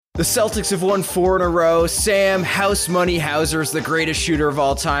The Celtics have won 4 in a row. Sam House Money Hauser's the greatest shooter of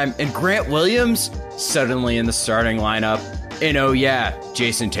all time. And Grant Williams suddenly in the starting lineup. And oh yeah,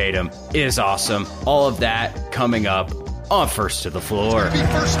 Jason Tatum is awesome. All of that coming up on First to the Floor. Be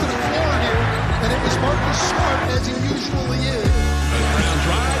first to the floor here, and it was Marcus Smart as he usually is. Brown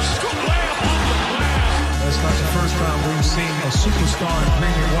drives, scoop layup off the glass. That's not the first time we've seen a superstar in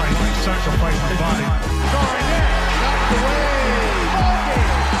Premier White sacrifice the body. Garnett knocked away.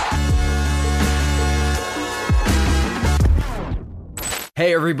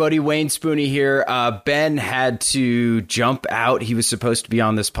 Hey everybody, Wayne Spooney here. Ben had to jump out. He was supposed to be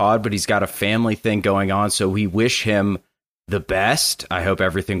on this pod, but he's got a family thing going on, so we wish him the best. I hope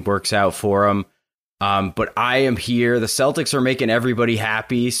everything works out for him. But I am here. The Celtics are making everybody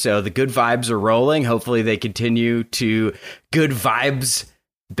happy, so the good vibes are rolling. Hopefully they continue to good vibes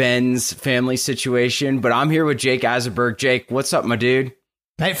Ben's family situation. But I'm here with Jake Eisenberg. Jake, what's up, my dude?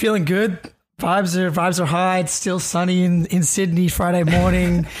 Mate, feeling good. Vibes are high. It's still sunny in Sydney Friday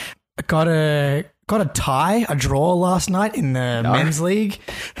morning. Got a draw last night in the men's league.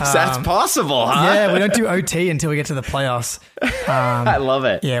 That's possible, huh? Yeah, we don't do OT until we get to the playoffs. I love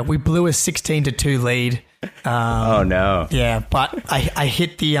it. Yeah, we blew a 16-2 lead. Oh no. Yeah, but I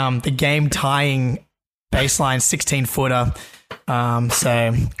hit the game tying baseline 16-footer.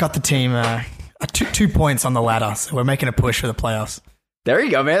 So got the team 2 points on the ladder. So we're making a push for the playoffs. There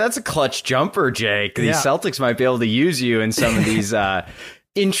you go, man. That's a clutch jumper, Jake. The Celtics might be able to use you in some of these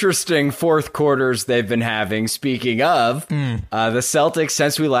interesting fourth quarters they've been having. Speaking of, the Celtics,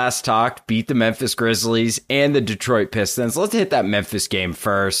 since we last talked, beat the Memphis Grizzlies and the Detroit Pistons. Let's hit that Memphis game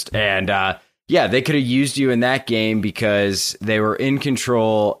first. And they could have used you in that game because they were in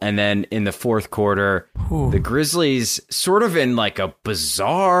control. And then in the fourth quarter, the Grizzlies sort of in like a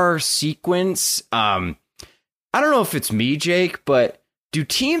bizarre sequence. I don't know if it's me, Jake, but do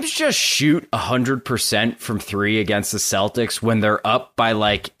teams just shoot 100% from three against the Celtics when they're up by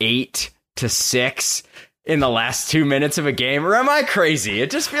like 8-6 in the last 2 minutes of a game? Or am I crazy? It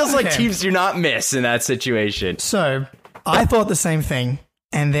just feels like teams do not miss in that situation. So I thought the same thing.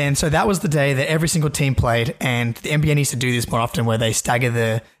 And then, so that was the day that every single team played. And the NBA needs to do this more often where they stagger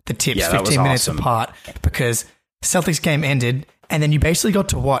the tips 15 minutes apart, because Celtics game ended. And then you basically got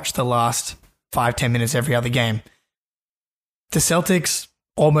to watch the last 5-10 minutes every other game. The Celtics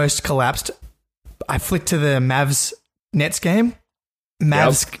almost collapsed. I flicked to the Mavs-Nets game.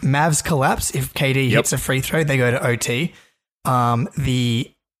 Mavs collapse. If KD hits a free throw, they go to OT.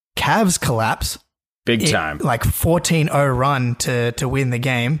 The Cavs collapse. Big time. Like 14-0 run to win the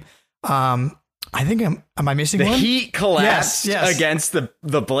game. I think am I missing one? The Heat collapsed against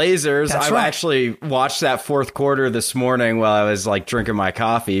the Blazers. I actually watched that fourth quarter this morning while I was like drinking my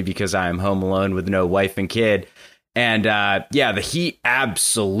coffee because I am home alone with no wife and kid. And the Heat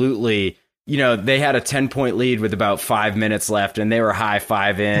absolutely, they had a 10-point lead with about 5 minutes left, and they were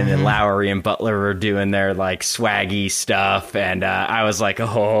high-fiving, and Lowry and Butler were doing their like swaggy stuff. And I was like,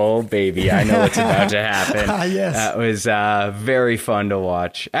 oh, baby, I know what's about to happen. Yes. That was very fun to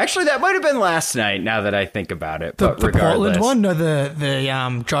watch. Actually, that might have been last night now that I think about it. The regardless. Portland one? No,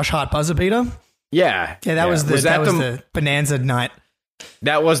 the Josh Hart buzzer beater? Yeah. Yeah, that was the Bonanza night.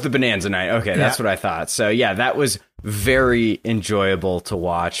 That was the Bonanza night. Okay, that's what I thought. So, yeah, that was very enjoyable to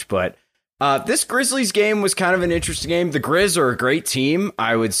watch. But this Grizzlies game was kind of an interesting game. The Grizz are a great team.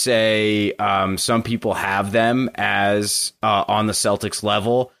 I would say some people have them as on the Celtics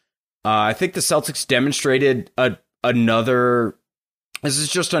level. I think the Celtics demonstrated another... This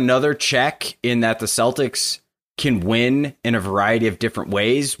is just another check in that the Celtics can win in a variety of different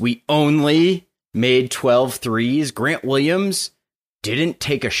ways. We only made 12 threes. Grant Williams didn't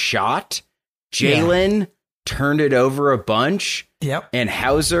take a shot. Jalen turned it over a bunch. Yep. And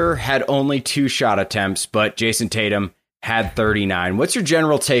Hauser had only 2 shot attempts, but Jason Tatum had 39. What's your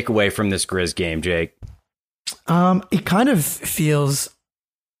general takeaway from this Grizz game, Jake? It kind of feels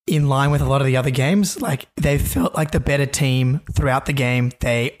in line with a lot of the other games. Like they felt like the better team throughout the game.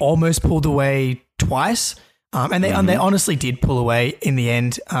 They almost pulled away twice. And they honestly did pull away in the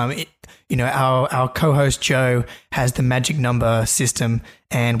end. Our co-host Joe has the magic number system,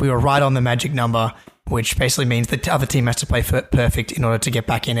 and we were right on the magic number, which basically means the other team has to play perfect in order to get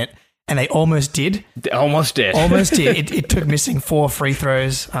back in it. And they almost did. They almost did. Almost did. It took missing 4 free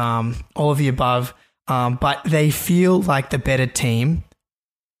throws, all of the above. But they feel like the better team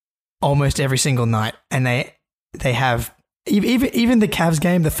almost every single night. And they have... Even the Cavs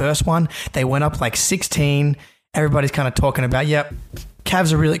game, the first one, they went up like 16. Everybody's kind of talking about,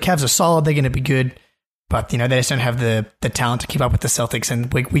 Cavs are solid. They're going to be good. But, they just don't have the talent to keep up with the Celtics.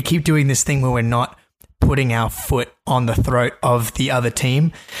 And we keep doing this thing where we're not putting our foot on the throat of the other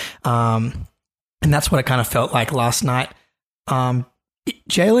team. And that's what it kind of felt like last night.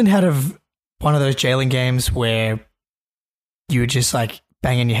 Jaylen had one of those Jaylen games where you were just like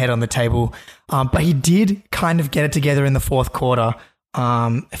banging your head on the table. But he did kind of get it together in the fourth quarter.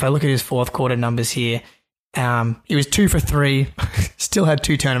 If I look at his fourth quarter numbers here, he was 2 for 3, still had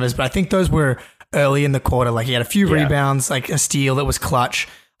 2 turnovers, but I think those were early in the quarter. Like he had a few rebounds, like a steal that was clutch,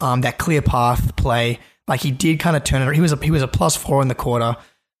 that clear path play. Like he did kind of turn it. He was a +4 in the quarter.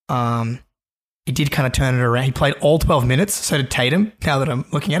 He did kind of turn it around. He played all 12 minutes. So did Tatum. Now that I'm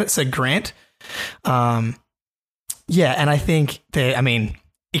looking at it, so Grant. And I think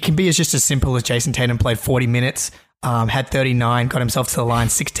it can be just as simple as Jason Tatum played 40 minutes. Had 39, got himself to the line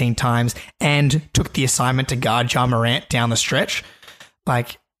 16 times, and took the assignment to guard Ja Morant down the stretch.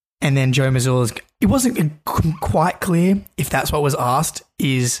 And then Joe Mazzulla's, it wasn't quite clear if that's what was asked,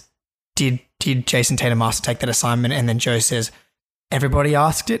 did Jason Tatum ask to take that assignment? And then Joe says, everybody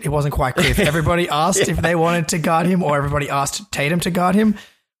asked it. It wasn't quite clear if everybody asked if they wanted to guard him or everybody asked Tatum to guard him.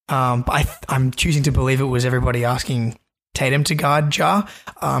 But I'm choosing to believe it was everybody asking Tatum to guard Ja,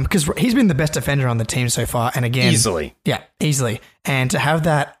 because he's been the best defender on the team so far. And again, easily. And to have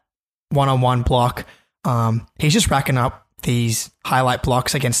that one-on-one block, he's just racking up these highlight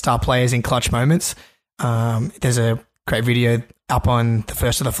blocks against star players in clutch moments. There's a great video up on the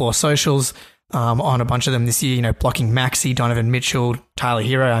First of the Floor socials on a bunch of them this year, blocking Maxey, Donovan Mitchell, Tyler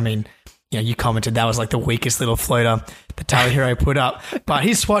Hero. I mean, you commented that was like the weakest little floater that Tyler Hero put up, but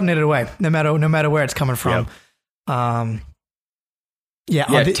he's swatting it away no matter where it's coming from.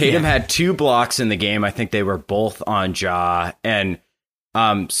 Yep. Tatum had 2 blocks in the game. I think they were both on Ja. And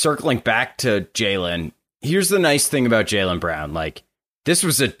circling back to Jaylen, here's the nice thing about Jaylen Brown. Like, this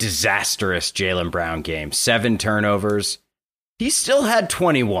was a disastrous Jaylen Brown game. 7 turnovers. He still had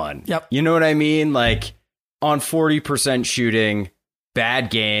 21. Yep. You know what I mean? Like, on 40% shooting, bad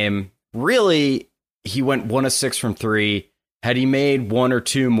game. Really, he went 1 of 6 from 3. Had he made 1 or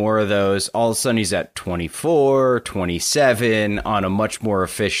 2 more of those, all of a sudden he's at 24, 27 on a much more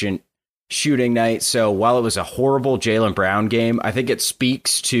efficient shooting night. So while it was a horrible Jaylen Brown game, I think it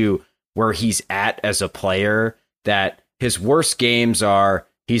speaks to where he's at as a player, that his worst games are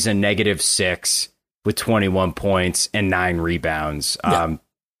he's a -6 with 21 points and 9 rebounds. Yeah.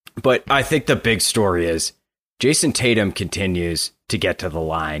 But I think the big story is Jason Tatum continues to get to the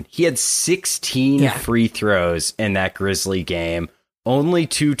line. He had 16 free throws in that Grizzly game, only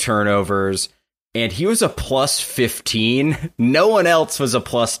 2 turnovers, and he was a +15. No one else was a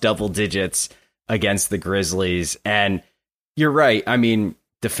plus double digits against the Grizzlies. And you're right. I mean,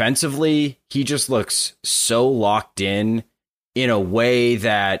 defensively, he just looks so locked in a way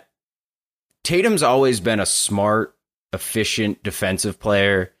that Tatum's always been a smart, efficient defensive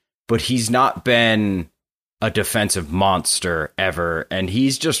player, but he's not been a defensive monster ever. And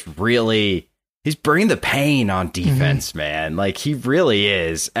he's just really, he's bringing the pain on defense, man. Like, he really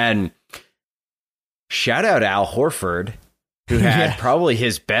is. And shout out Al Horford, who had probably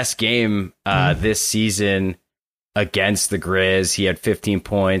his best game this season against the Grizz. He had 15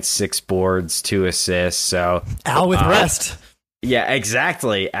 points, 6 boards, 2 assists. So Al with rest. Yeah,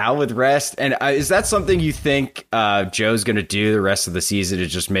 exactly. Al with rest. And is that something you think Joe's going to do the rest of the season, to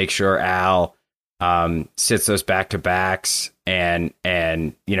just make sure Al sits those back-to-backs and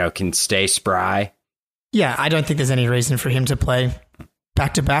can stay spry? Yeah, I don't think there's any reason for him to play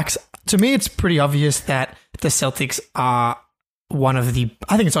back-to-backs. To me, it's pretty obvious that the Celtics are I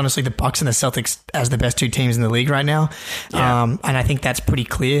think it's honestly the Bucks and the Celtics as the best 2 teams in the league right now. Yeah. And I think that's pretty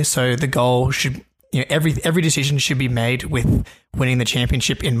clear. So the goal should, every decision should be made with winning the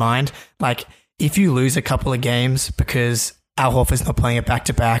championship in mind. Like, if you lose a couple of games because Al Horford's not playing a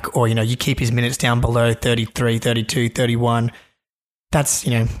back-to-back, or, you keep his minutes down below 33, 32, 31, that's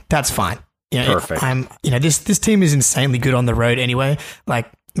fine. Perfect. This team is insanely good on the road anyway. Like,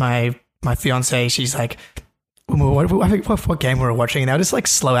 my fiance, she's like, what game we were watching, and they were just like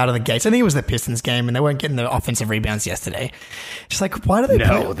slow out of the gates. I think it was the Pistons game, and they weren't getting the offensive rebounds yesterday. Just like, why do they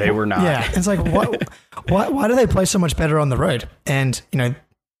play? No, they were not. Yeah, it's like, why do they play so much better on the road? And,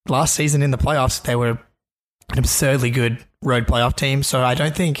 last season in the playoffs, they were an absurdly good road playoff team. So I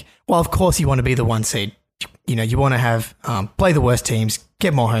don't think, well, of course you want to be the 1 seed. You want to have, play the worst teams,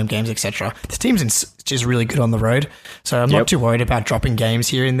 get more home games, etc. This team's just really good on the road. So I'm not too worried about dropping games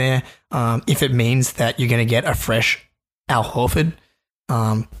here and there. If it means that you're going to get a fresh Al Horford.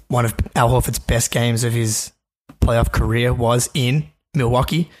 One of Al Horford's best games of his playoff career was in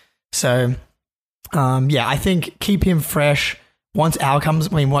Milwaukee. So, I think keep him fresh. Once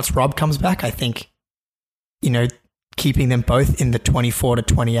Rob comes back, I think, keeping them both in the 24 to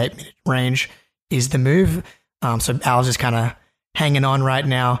 28 minute range is the move. So Al's just kind of hanging on right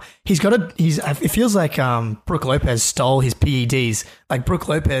now. It feels like Brook Lopez stole his PEDs. Like Brook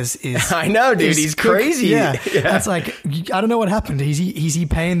Lopez is. I know, dude. He's crazy. Yeah. That's like, I don't know what happened. Is he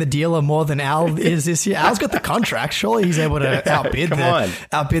paying the dealer more than Al is this year? Al's got the contract. Surely he's able to outbid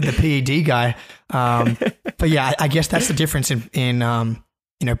the PED guy. But yeah, I guess that's the difference in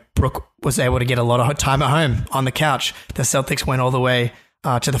Brook was able to get a lot of time at home on the couch. The Celtics went all the way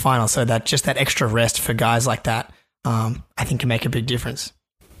to the final. So that extra rest for guys like that, I think can make a big difference.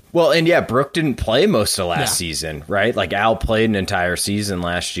 Well, and yeah, Brook didn't play most of last season, right? Like Al played an entire season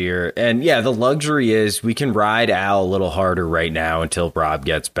last year. And yeah, the luxury is we can ride Al a little harder right now until Rob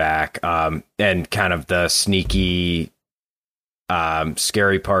gets back. And kind of the sneaky,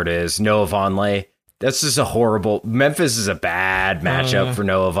 scary part is Noah Vonleh. This is a horrible. Memphis is a bad matchup for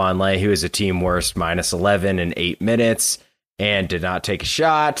Noah Vonleh, who is a team worst -11 in 8 minutes. And did not take a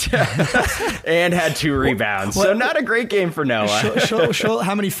shot, and had 2 rebounds. So not a great game for Noah. Sure.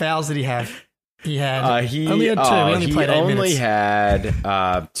 How many fouls did he have? He had. He only had 2. He only had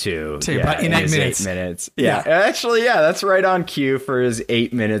 2. But in 8 minutes. 8 minutes. Yeah. Actually, that's right on cue for his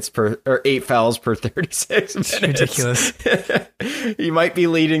 8 minutes or 8 fouls per 36 minutes. It's ridiculous. He might be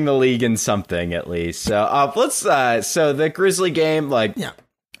leading the league in something at least. So so the Grizzly game,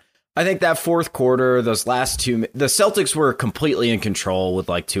 I think that fourth quarter, those last 2, the Celtics were completely in control with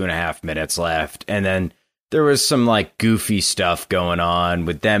 2.5 minutes left. And then there was some goofy stuff going on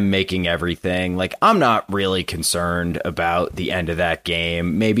with them making everything. I'm not really concerned about the end of that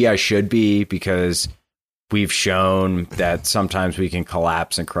game. Maybe I should be, because we've shown that sometimes we can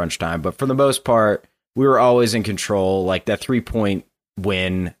collapse in crunch time. But for the most part, we were always in control. That 3-point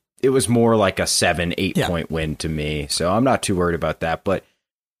win, it was more like a 7-8 point win to me. So I'm not too worried about that. But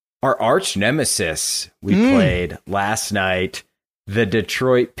our arch nemesis we played last night, the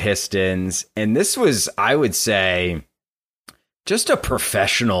Detroit Pistons, and this was, I would say, just a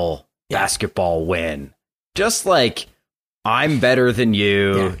professional basketball win. Just I'm better than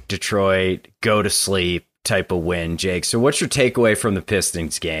you, Detroit, go to sleep type of win, Jake. So what's your takeaway from the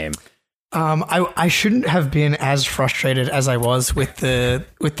Pistons game? I shouldn't have been as frustrated as I was with the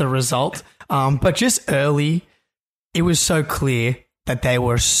result, but just early, it was so clear that they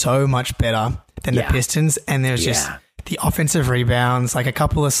were so much better than the Pistons, and there's just the offensive rebounds, a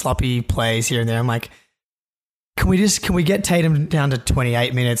couple of sloppy plays here and there. I'm like, can we get Tatum down to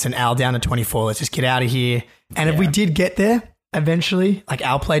 28 minutes and Al down to 24? Let's just get out of here. And if we did get there eventually,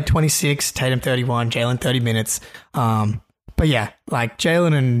 Al played 26, Tatum 31, Jalen 30 minutes. But yeah,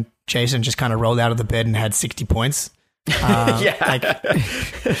 Jalen and Jason just kind of rolled out of the bed and had 60 points.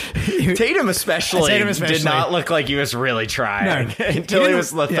 Tatum especially did not look like he was really trying until it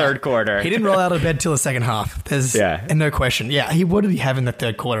was the third quarter. He didn't roll out of bed till the second half. There's no question. What did he have in the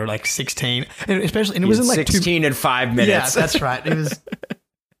third quarter? 16, and especially, and it wasn't 16 in 5 minutes. Yeah, that's right. It was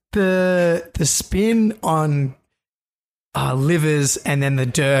the spin on Livers and then the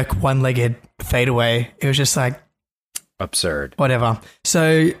Dirk one-legged fadeaway. It was just absurd. Whatever.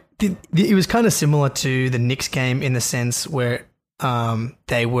 So it was kind of similar to the Knicks game in the sense where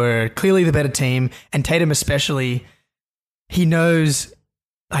they were clearly the better team, and Tatum especially, he knows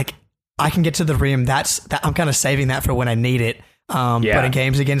I can get to the rim. I'm kind of saving that for when I need it. But in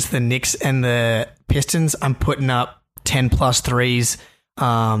games against the Knicks and the Pistons, I'm putting up 10 plus threes,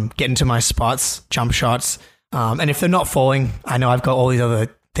 getting to my spots, jump shots, and if they're not falling, I know I've got all these other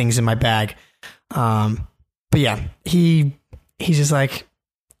things in my bag. But yeah, he's just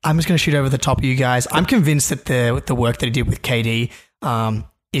I'm just going to shoot over the top of you guys. I'm convinced that the work that he did with KD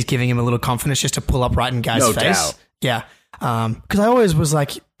is giving him a little confidence just to pull up right in guys' face. Doubt. Yeah. Because I always was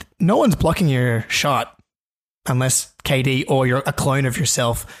no one's blocking your shot unless KD or you're a clone of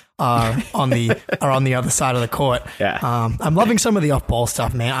yourself are on the other side of the court. Yeah. I'm loving some of the off-ball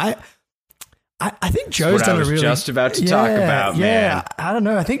stuff, man. I think Joe's done a really... just about to talk about, man. I don't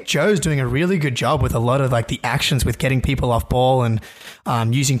know. I think Joe's doing a really good job with a lot of the actions with getting people off ball and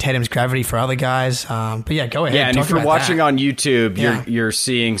using Tatum's gravity for other guys. But yeah, go ahead. Yeah, and if you're watching on YouTube, you're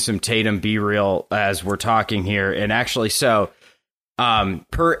seeing some Tatum B-reel as we're talking here. And actually, per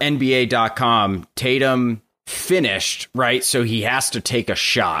NBA.com, Tatum finished, right? So he has to take a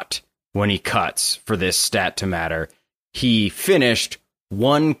shot when he cuts for this stat to matter. He finished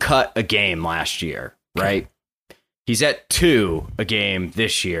 1 cut a game last year, right? He's at 2 a game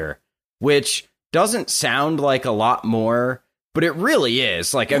this year, which doesn't sound like a lot more, but it really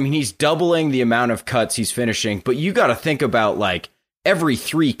is. He's doubling the amount of cuts he's finishing, but you got to think about every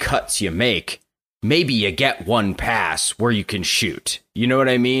 3 cuts you make, maybe you get 1 pass where you can shoot. You know what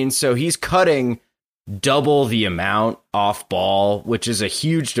I mean? So he's cutting double the amount off ball, which is a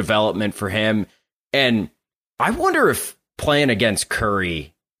huge development for him. And I wonder if playing against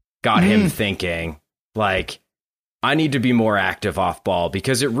Curry got him thinking, like, I need to be more active off ball,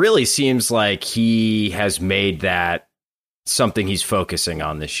 because it really seems like he has made that something he's focusing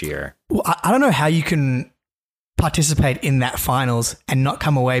on this year. Well, I don't know how you can participate in that finals and not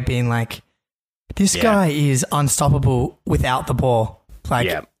come away being like, this guy is unstoppable without the ball.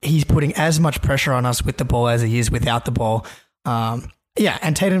 Like, he's putting as much pressure on us with the ball as he is without the ball. And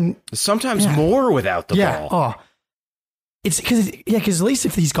Tatum... Sometimes more without the ball. Oh, it's because at least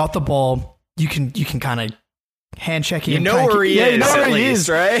if he's got the ball, you can kind of hand check him. You know where he is, at least,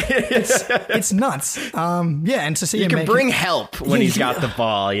 right? It's nuts. And to see you him can bring help when he's got the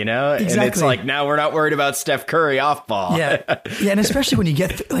ball, you know? Exactly. And it's like, now we're not worried about Steph Curry off ball. And especially when you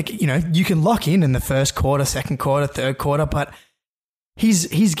get, you can lock in the first quarter, second quarter, third quarter, but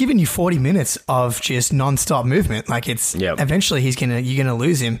he's given you 40 minutes of just nonstop movement. Like, it's eventually you're gonna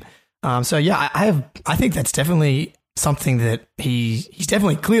lose him. I think that's definitely something that he's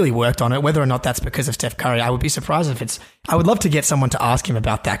definitely clearly worked on it. Whether or not that's because of Steph Curry, I would be surprised if it's. I would love to get someone to ask him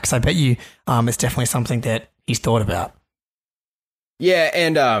about that, because I bet you it's definitely something that he's thought about. Yeah,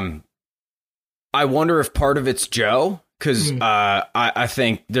 and I wonder if part of it's Joe, because I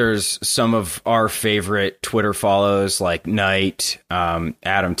think there's some of our favorite Twitter follows like Knight,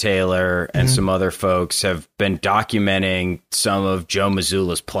 Adam Taylor, and some other folks have been documenting some of Joe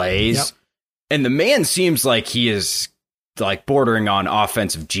Mazzulla's plays. Yep. And the man seems like he is like bordering on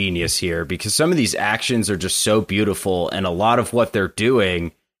offensive genius here, because some of these actions are just so beautiful. And a lot of what they're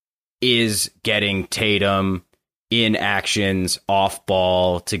doing is getting Tatum in actions off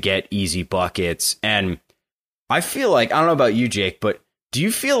ball to get easy buckets. And I feel like, I don't know about you, Jake, but do you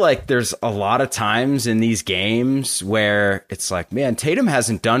feel like there's a lot of times in these games where it's like, man, Tatum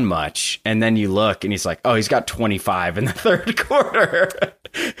hasn't done much, and then you look and he's like, oh, he's got 25 in the third quarter.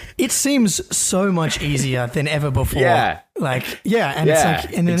 It seems so much easier than ever before. And it's like,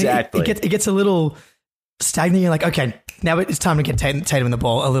 and then exactly. it gets a little stagnant. You're like, okay, now it's time to get Tatum in the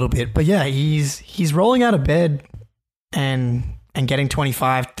ball a little bit. But yeah, he's rolling out of bed and getting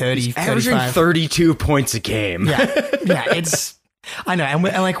 25, 30, he's 35. averaging 32 points a game. It's. I know, and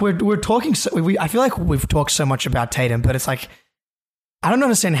we're talking. I feel like we've talked so much about Tatum, but it's like, I don't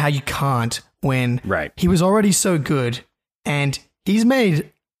understand how you can't when he was already so good, and he's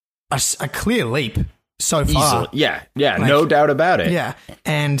made a clear leap so far. Easily. No doubt about it. Yeah,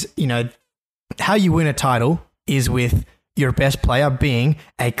 and how you win a title is with your best player being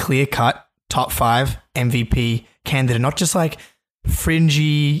a clear-cut top 5 MVP candidate, not just like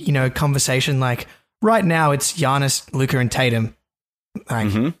fringy, conversation. Like right now, it's Giannis, Luka, and Tatum.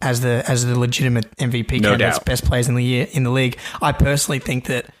 As the legitimate MVP candidates, best players in the league. I personally think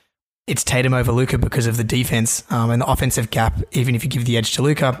that it's Tatum over Luka because of the defense, and the offensive gap, even if you give the edge to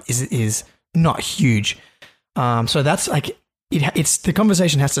Luka, is not huge. So that's like it's the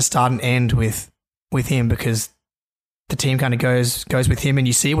conversation has to start and end with him, because the team kind of goes with him, and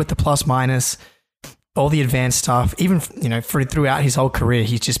you see it with the plus minus, all the advanced stuff. Even throughout his whole career,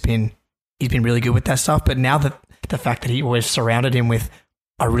 he's been really good with that stuff. But now that the fact that we've surrounded him with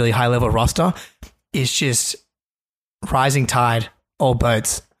a really high level roster is just rising tide, all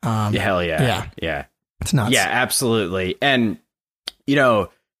boats. Hell yeah. It's nuts. Yeah, absolutely. And, the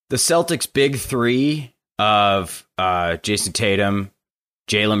Celtics' big three of Jason Tatum,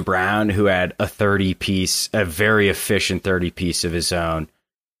 Jaylen Brown, who had a very efficient 30-piece of his own,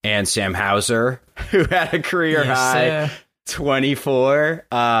 and Sam Hauser, who had a career high 24.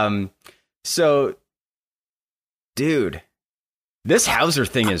 So, dude, this Hauser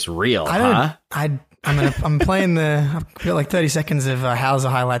thing is real, huh? I'm playing I've got like 30 seconds of Hauser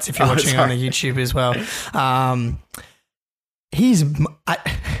highlights if you're watching on the YouTube as well.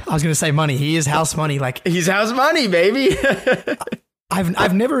 I was going to say money. He is house money. Like, he's house money, baby.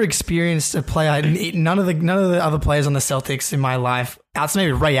 I've never experienced a player. None of the other players on the Celtics in my life, outside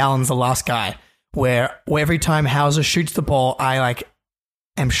maybe Ray Allen's the last guy, where every time Hauser shoots the ball, I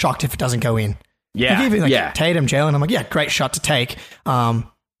am shocked if it doesn't go in. Yeah, even Tatum, Jalen, I'm like, yeah, great shot to take.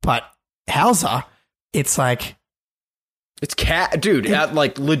 But Hauser, it's like, it's dude.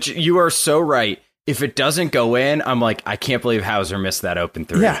 Legit, you are so right. If it doesn't go in, I'm like, I can't believe Hauser missed that open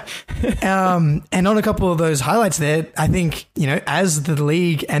three. Yeah. And on a couple of those highlights there, I think, as the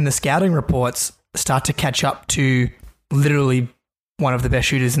league and the scouting reports start to catch up to literally one of the best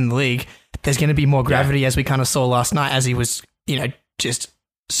shooters in the league, there's going to be more gravity, as we kind of saw last night, as he was, just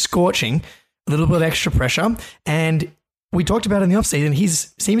scorching, a little bit of extra pressure. And we talked about in the offseason, he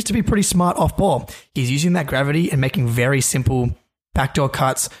seems to be pretty smart off ball. He's using that gravity and making very simple backdoor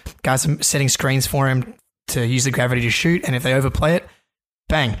cuts. Guys are setting screens for him to use the gravity to shoot. And if they overplay it,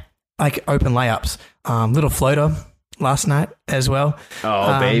 bang, like open layups. Little floater last night as well.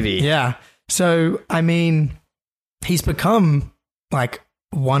 Oh, baby. Yeah. So, I mean, he's become like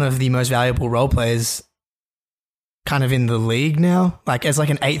one of the most valuable role players kind of in the league now, like as like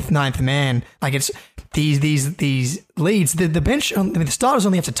an 8th, 9th man. Like it's these leads. The bench, I mean, the starters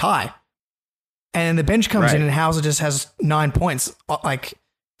only have to tie. And the bench comes in and Hauser just has 9 points, like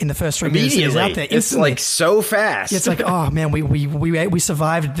in the first 3 minutes he's out there. Instantly. It's like so fast. It's like, oh man, we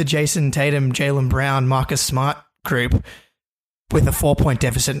survived the Jason Tatum, Jaylen Brown, Marcus Smart group with a 4-point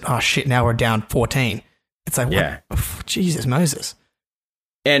deficit. Oh shit, now we're down 14. It's like, what? Jesus Moses.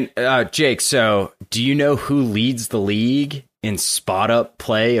 And Jake, so do you know who leads the league in spot up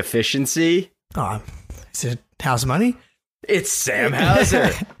play efficiency? Is it House Money? It's Sam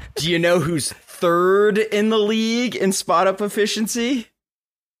Hauser. Do you know who's third in the league in spot up efficiency?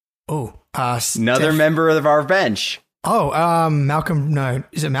 Oh, another member of our bench. Oh, Malcolm. No,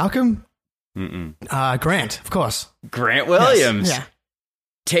 is it Malcolm? Grant, of course. Grant Williams. Yes. Yeah.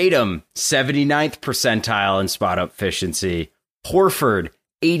 Tatum, 79th percentile in spot up efficiency. Horford,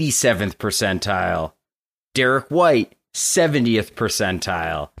 87th percentile. Derek White, 70th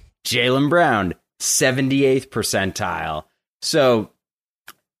percentile. Jaylen Brown, 78th percentile. So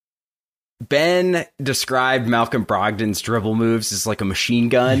Ben described Malcolm Brogdon's dribble moves as like a machine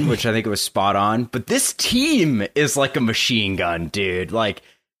gun, which I think it was spot on. But this team is like a machine gun, dude. Like,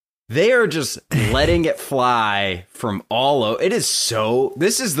 they are just letting it fly from all over.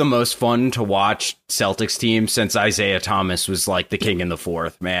 This is the most fun to watch Celtics team since Isaiah Thomas was like the king in the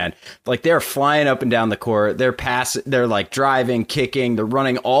fourth, man. Like, they're flying up and down the court. They're like driving, kicking. They're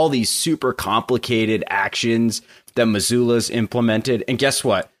running all these super complicated actions that Mazzulla's implemented. And guess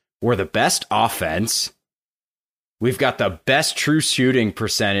what? We're the best offense. We've got the best true shooting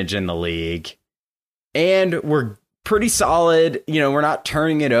percentage in the league. And we're pretty solid. You know, we're not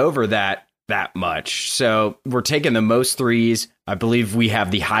turning it over that much. So we're taking the most threes. I believe we have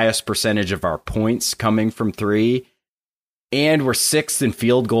the highest percentage of our points coming from three. And we're 6th in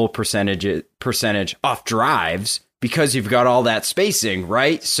field goal percentage off drives because you've got all that spacing,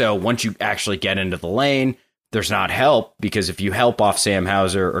 right? So once you actually get into the lane, there's not help, because if you help off Sam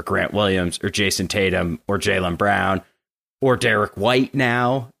Hauser or Grant Williams or Jason Tatum or Jaylen Brown or Derek White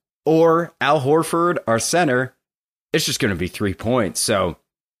now or Al Horford, our center, it's just going to be 3 points. So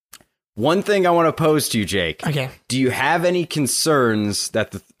one thing I want to pose to you, Jake. Okay. Do you have any concerns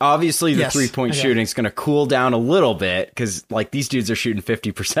that obviously the 3-point shooting is going to cool down a little bit, because like these dudes are shooting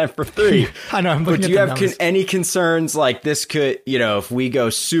 50% for three. I know. But do you have any concerns like this could, you know, if we go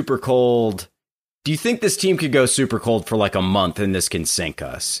super cold? Do you think this team could go super cold for like a month and this can sink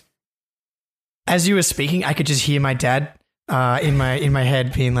us? As you were speaking, I could just hear my dad in my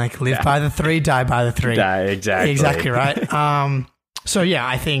head being like, live by the three, die by the three. Exactly right. So yeah,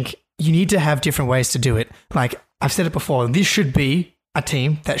 I think you need to have different ways to do it. Like I've said it before, this should be a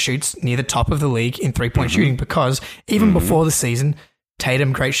team that shoots near the top of the league in 3-point shooting, because even before the season,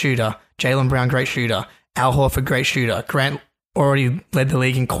 Tatum, great shooter. Jaylen Brown, great shooter. Al Horford, great shooter. Grant already led the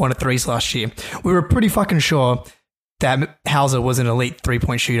league in corner threes last year. We were pretty fucking sure that Hauser was an elite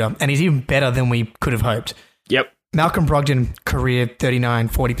 3-point shooter, and he's even better than we could have hoped. Yep. Malcolm Brogdon, career 39,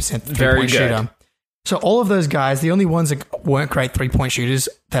 40% 3-point shooter. So all of those guys, the only ones that weren't great 3-point shooters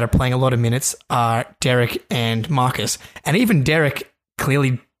that are playing a lot of minutes are Derek and Marcus. And even Derek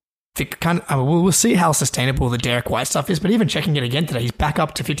clearly, we'll see how sustainable the Derek White stuff is, but even checking it again today, he's back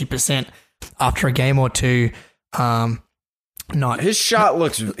up to 50% after a game or two. His shot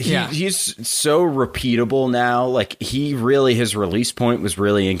looks, he's so repeatable now. Like his release point was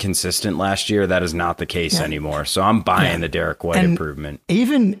really inconsistent last year. That is not the case anymore. So I'm buying the Derek White improvement.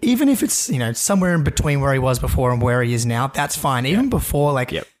 Even if it's, you know, somewhere in between where he was before and where he is now, that's fine. Even before,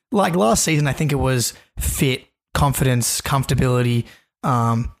 like last season, I think it was fit, confidence, comfortability,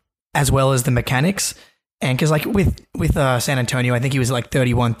 as well as the mechanics. And because like with San Antonio, I think he was like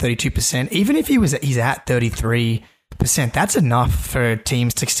 31, 32%. Even if he's at 33%, that's enough for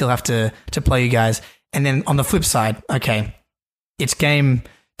teams to still have to play you guys. And then on the flip side, okay, it's game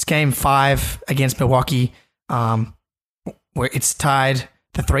 5 against Milwaukee, where it's tied.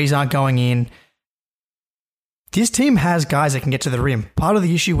 The threes aren't going in. This team has guys that can get to the rim. Part of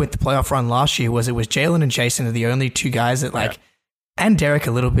the issue with the playoff run last year was it was Jaylen and Jason are the only two guys that and Derek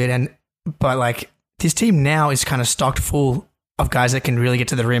a little bit, but like this team now is kind of stocked full of guys that can really get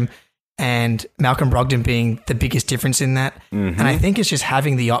to the rim. And Malcolm Brogdon being the biggest difference in that. Mm-hmm. And I think it's just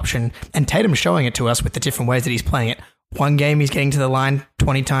having the option, and Tatum showing it to us with the different ways that he's playing it. One game he's getting to the line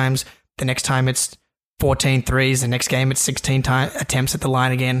 20 times. The next time it's 14 threes. The next game it's 16 attempts at the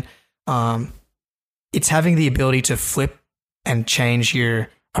line again. It's having the ability to flip and change your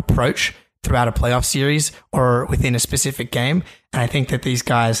approach throughout a playoff series or within a specific game. And I think that these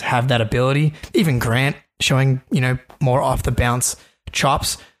guys have that ability. Even Grant showing, more off the bounce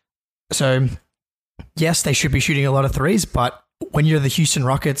chops. So yes, they should be shooting a lot of threes, but when you're the Houston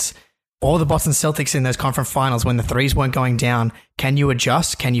Rockets or the Boston Celtics in those conference finals, when the threes weren't going down, can you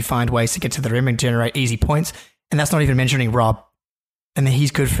adjust? Can you find ways to get to the rim and generate easy points? And that's not even mentioning Rob. And then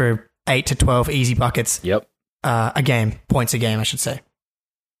he's good for 8 to 12 easy buckets. Yep. A game, points a game, I should say.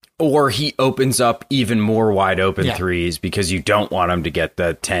 Or he opens up even more wide open threes because you don't want him to get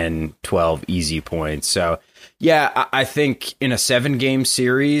the 10, 12 easy points. So, yeah, I think in a 7-game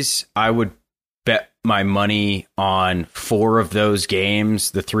series, I would bet my money on 4 of those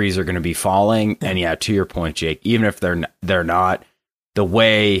games, the threes are going to be falling. And yeah, to your point, Jake, even if they're not, the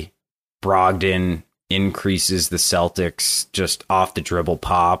way Brogdon increases the Celtics just off the dribble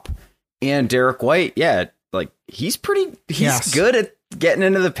pop, and Derek White, he's good at getting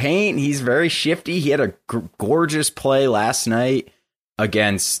into the paint. He's very shifty. He had a gorgeous play last night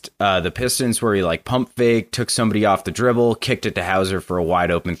against the Pistons where he pump fake, took somebody off the dribble, kicked it to Hauser for a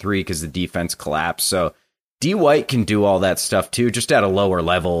wide open 3 because the defense collapsed. So D White can do all that stuff too, just at a lower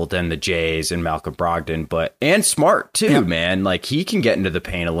level than the Jays and Malcolm Brogdon, and Smart too, man. He can get into the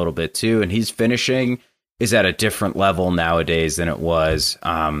paint a little bit too, and his finishing is at a different level nowadays than it was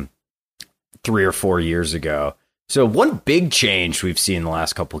 3 or 4 years ago. So one big change we've seen in the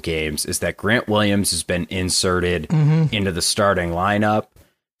last couple games is that Grant Williams has been inserted into the starting lineup.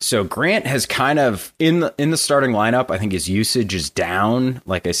 So Grant has kind of in the starting lineup, I think his usage is down.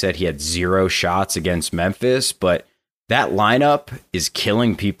 Like I said, he had 0 shots against Memphis, but that lineup is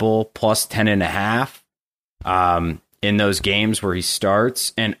killing people, plus 10.5 in those games where he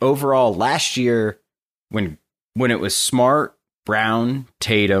starts. And overall last year, when it was Smart, Brown,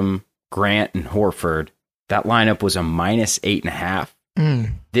 Tatum, Grant, and Horford, that lineup was a minus 8.5.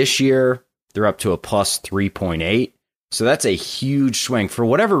 This year, they're up to a plus 3.8. So that's a huge swing. For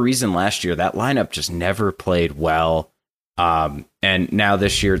whatever reason, last year, that lineup just never played well. And now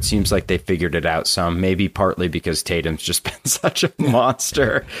this year, it seems like they figured it out some, maybe partly because Tatum's just been such a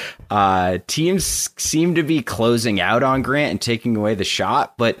monster. Teams seem to be closing out on Grant and taking away the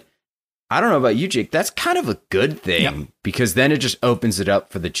shot, but I don't know about you, Jake. That's kind of a good thing because then it just opens it up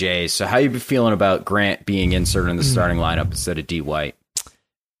for the Jays. So how you feeling about Grant being inserted in the starting lineup instead of D. White?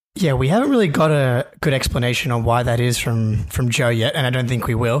 Yeah, we haven't really got a good explanation on why that is from Joe yet, and I don't think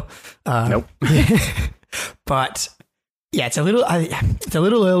we will. Nope. But yeah, it's a little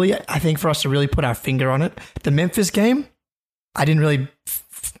early, I think, for us to really put our finger on it. The Memphis game, I didn't really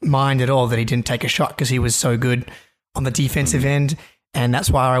mind at all that he didn't take a shot because he was so good on the defensive end. And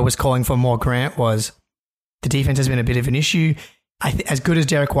that's why I was calling for more Grant. Was the defense has been a bit of an issue. As good as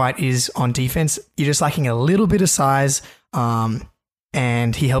Derek White is on defense, you're just lacking a little bit of size,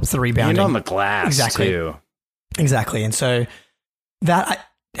 and he helps the rebounding. And on the glass, too. Exactly. And so that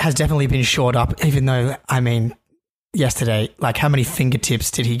has definitely been shored up, even though, yesterday, how many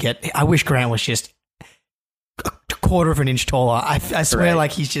fingertips did he get? I wish Grant was just a quarter of an inch taller. I swear,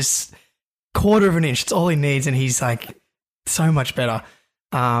 he's just quarter of an inch. It's all he needs, and he's so much better.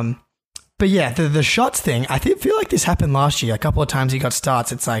 But yeah, the shots thing, I feel like this happened last year. A couple of times he got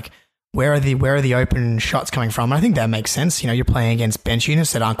starts. It's where are the open shots coming from? And I think that makes sense. You're playing against bench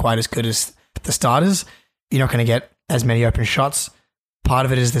units that aren't quite as good as the starters. You're not going to get as many open shots. Part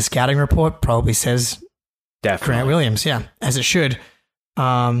of it is the scouting report probably says Definitely. Grant Williams, as it should.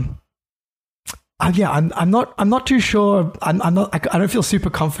 I'm not too sure. I don't feel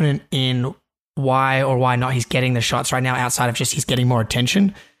super confident in why or why not he's getting the shots right now outside of just he's getting more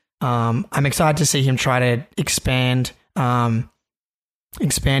attention. I'm excited to see him try to expand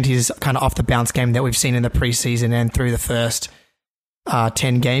his kind of off the bounce game that we've seen in the preseason and through the first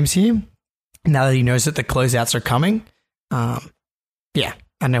 10 games here. Now that he knows that the closeouts are coming. I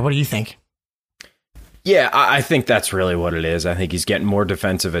don't know. What do you think? Yeah, I think that's really what it is. I think he's getting more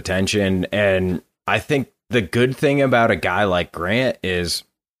defensive attention. And I think the good thing about a guy like Grant is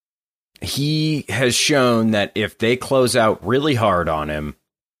he has shown that if they close out really hard on him,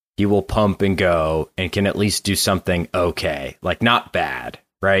 he will pump and go and can at least do something okay. Not bad,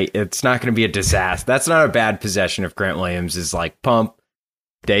 right? It's not going to be a disaster. That's not a bad possession if Grant Williams is pump,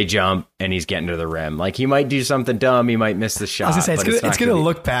 day jump, and he's getting to the rim. He might do something dumb. He might miss the shot. I was going to say, it's going to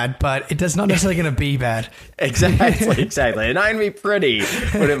look bad, but it's not necessarily going to be bad. Exactly. It's not going to be pretty,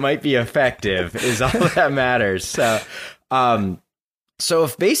 but it might be effective is all that matters. So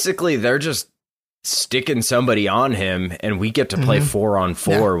if basically they're just sticking somebody on him and we get to play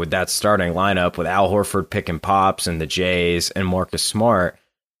 4-on-4 with that starting lineup with Al Horford picking pops and the Jays and Marcus Smart,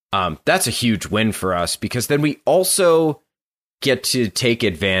 that's a huge win for us because then we also get to take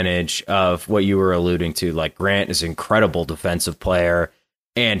advantage of what you were alluding to. Like, Grant is an incredible defensive player,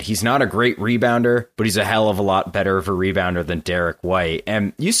 and he's not a great rebounder, but he's a hell of a lot better of a rebounder than Derek White.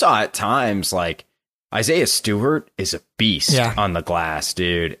 And you saw at times, like, Isaiah Stewart is a beast on the glass,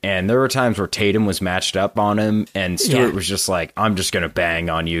 dude. And there were times where Tatum was matched up on him, and Stewart was just like, I'm just going to bang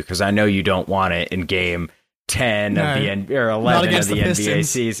on you because I know you don't want it in game 10 of the or 11 of the NBA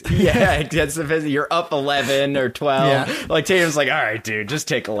season. Yeah, against the Pistons. You're up 11 or 12. Yeah. Like, Tatum's like, all right, dude, just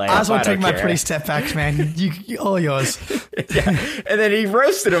take a layup. I just want to take my pretty step backs, man. You all yours. And then he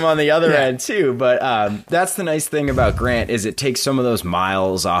roasted him on the other end too. But that's the nice thing about Grant is it takes some of those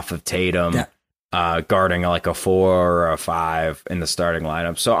miles off of Tatum. Yeah. Guarding like a 4 or a 5 in the starting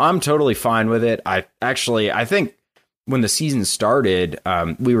lineup. So I'm totally fine with it. I think when the season started,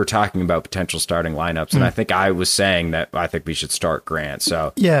 we were talking about potential starting lineups, and I think I was saying that I think we should start Grant.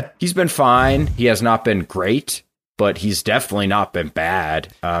 So he's been fine. He has not been great, but he's definitely not been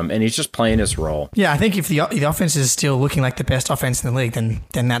bad. And he's just playing his role. Yeah, I think if the offense is still looking like the best offense in the league,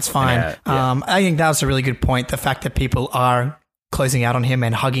 then that's fine. I think that was a really good point. The fact that people are closing out on him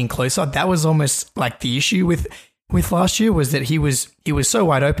and hugging closer, that was almost like the issue with last year, was that he was so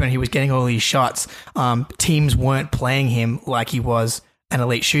wide open, he was getting all these shots. Teams weren't playing him like he was an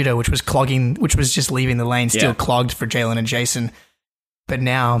elite shooter, which was just leaving the lane still clogged for Jalen and Jason. But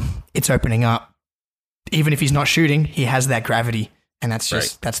now it's opening up. Even if he's not shooting, he has that gravity, and that's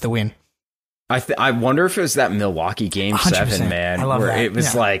the win. I wonder if it was that Milwaukee game 7, man, I love where that. it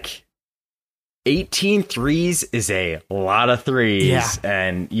was like 18 threes is a lot of threes,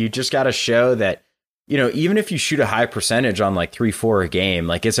 and you just got to show that, you know, even if you shoot a high percentage on like 3-4 a game,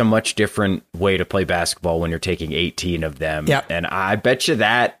 like, it's a much different way to play basketball when you're taking 18 of them. And I bet you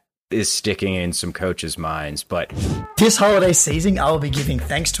that is sticking in some coaches' minds. But this holiday season, I will be giving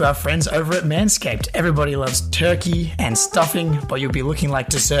thanks to our friends over at Manscaped. Everybody loves turkey and stuffing, but you'll be looking like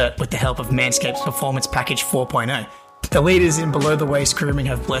dessert with the help of Manscaped's Performance Package 4.0. The leaders in below-the-waist grooming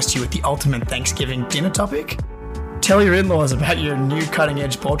have blessed you with the ultimate Thanksgiving dinner topic. Tell your in-laws about your new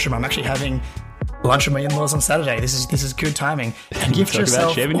cutting-edge ball trim. I'm actually having lunch with my in-laws on Saturday. This is good timing. And gift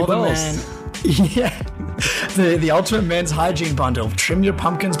yourself the ultimate men's hygiene bundle. Trim your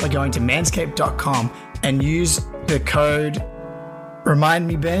pumpkins by going to manscaped.com and use the code. Remind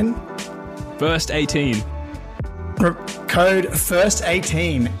me, Ben. First18. Code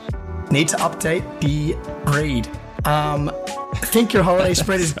First18. Need to update the breed. Think your holiday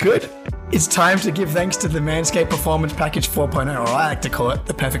spread is good? It's time to give thanks to the Manscaped Performance Package 4.0, or I like to call it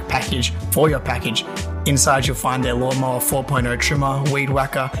the perfect package for your package. Inside you'll find their Lawnmower 4.0 trimmer, weed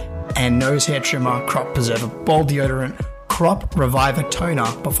whacker, and nose hair trimmer, crop preserver, ball deodorant, crop reviver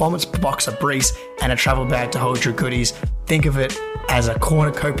toner, performance boxer briefs, and a travel bag to hold your goodies. Think of it as a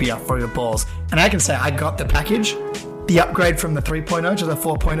cornucopia for your balls. And I can say I got the package. The upgrade from the 3.0 to the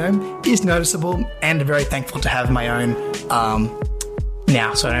 4.0 is noticeable, and very thankful to have my own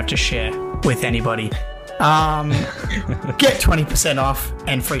now, so I don't have to share with anybody. Get 20% off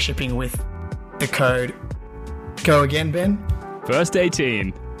and free shipping with the code. Go again, Ben.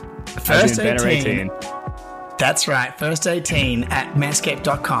 First18. First18. That's right, First18 at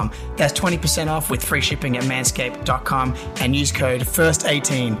manscaped.com. That's 20% off with free shipping at manscaped.com, and use code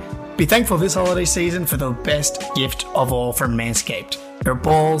First18. Be thankful this holiday season for the best gift of all from Manscaped. Your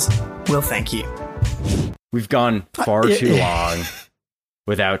balls will thank you. We've gone far too long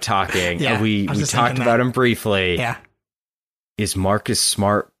without talking. We talked about him briefly. Yeah. Is Marcus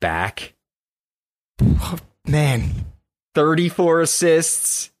Smart back? Oh, man. 34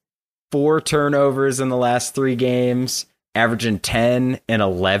 assists, 4 turnovers in the last 3 games, averaging 10 and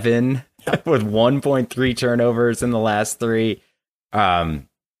 11 with 1.3 turnovers in the last 3.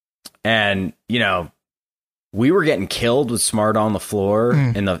 And, you know, we were getting killed with Smart on the floor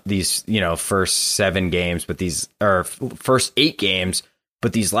in these, you know, first 7 games, but first 8 games.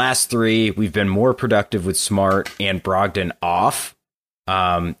 But these last 3, we've been more productive with Smart and Brogdon off.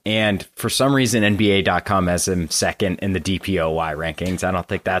 And for some reason, NBA.com has him second in the DPOY rankings. I don't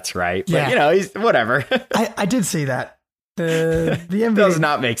think that's right. But, you know, he's whatever. I did see that. The NBA does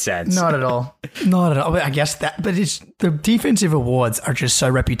not make sense. Not at all. Not at all. I guess that, but it's the defensive awards are just so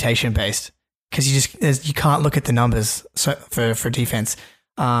reputation based because you can't look at the numbers for defense.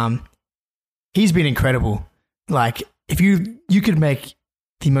 He's been incredible. Like, if you could make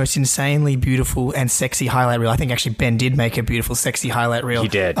the most insanely beautiful and sexy highlight reel. I think actually Ben did make a beautiful sexy highlight reel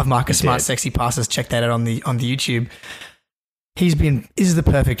of Marcus Smart's sexy passes. Check that out on the YouTube. This is the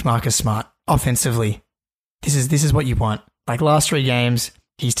perfect Marcus Smart offensively. This is what you want. Like, last 3 games,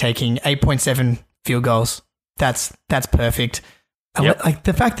 he's taking 8.7 field goals. That's perfect. Yep. Like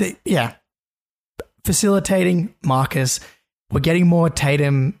the fact that facilitating Marcus, we're getting more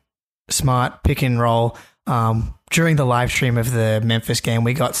Tatum Smart pick and roll. During the live stream of the Memphis game,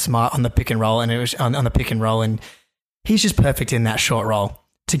 we got Smart on the pick and roll, and it was on the pick and roll, and he's just perfect in that short roll.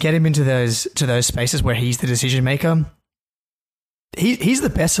 To get him into those spaces where he's the decision maker, he's the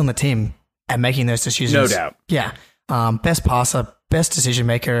best on the team at making those decisions. No doubt. Yeah. Best passer, best decision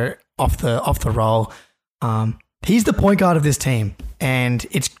maker off the roll. He's the point guard of this team, and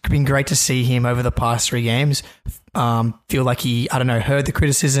it's been great to see him over the past 3 games feel like he, I don't know, heard the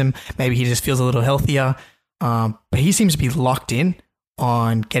criticism. Maybe he just feels a little healthier. But he seems to be locked in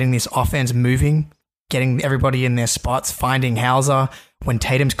on getting this offense moving, getting everybody in their spots, finding Hauser. When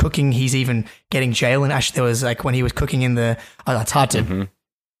Tatum's cooking, he's even getting Jalen. Actually, there was like when he was cooking in the... it's hard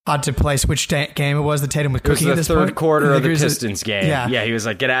to place which game it was that Tatum was cooking at this point. It was the third quarter of the Pistons game. Yeah, he was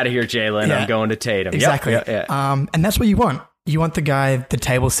like, get out of here, Jalen. Yeah. I'm going to Tatum. Exactly. Yep. And that's what you want. You want the guy, the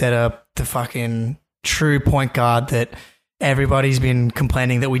table setter, the fucking true point guard that everybody's been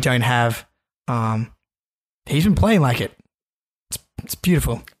complaining that we don't have. He's been playing like it. It's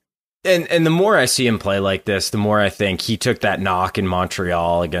beautiful. And the more I see him play like this, the more I think he took that knock in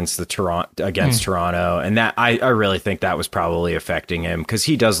Montreal against Toronto, and that I really think that was probably affecting him because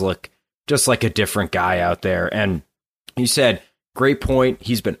he does look just like a different guy out there. And you said, great point.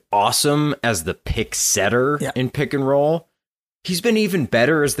 He's been awesome as the pick setter in pick and roll. He's been even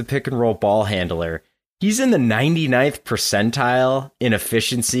better as the pick and roll ball handler. He's in the 99th percentile in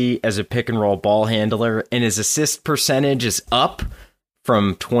efficiency as a pick and roll ball handler, and his assist percentage is up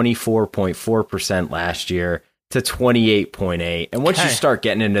from 24.4% last year to 28.8. And once you start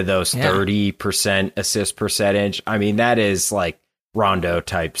getting into those 30% assist percentage, I mean, that is like Rondo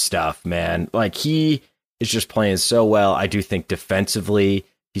type stuff, man. Like he is just playing so well. I do think defensively,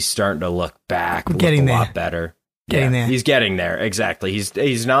 he's starting to look back a lot better. He's getting there. Exactly.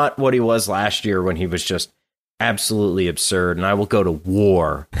 He's not what he was last year when he was just absolutely absurd, and I will go to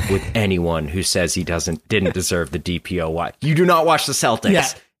war with anyone who says he didn't deserve the DPOY. You do not watch the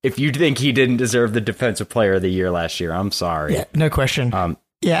Celtics if you think he didn't deserve the Defensive Player of the Year last year. I'm sorry. Yeah, no question. And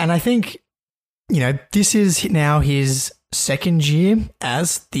I think this is now his second year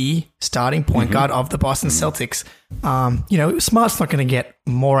as the starting point guard of the Boston Celtics. Smart's not going to get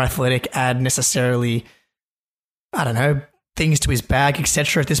more athletic, add necessarily, I don't know, things to his bag,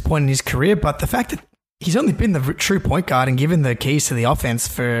 etc. at this point in his career, but the fact that he's only been the true point guard and given the keys to the offense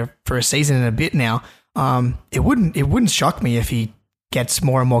for a season and a bit now. It wouldn't shock me if he gets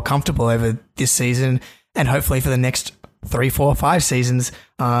more and more comfortable over this season and hopefully for the next 3, 4, 5 seasons,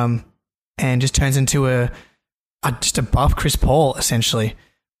 and just turns into just a buff Chris Paul essentially.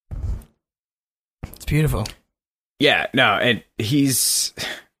 It's beautiful. Yeah, no, and it's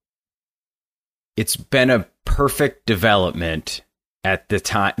been a perfect development. At the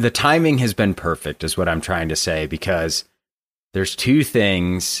time, the timing has been perfect, is what I'm trying to say, because there's 2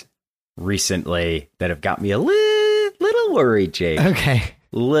 things recently that have got me a little worried, Jake. Okay.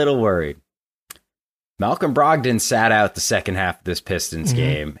 Little worried. Malcolm Brogdon sat out the second half of this Pistons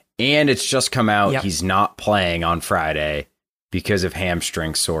game, and it's just come out he's not playing on Friday because of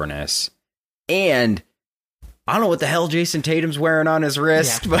hamstring soreness. And I don't know what the hell Jason Tatum's wearing on his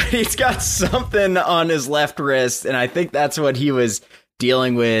wrist, but he's got something on his left wrist, and I think that's what he was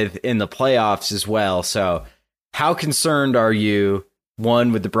dealing with in the playoffs as well. So how concerned are you,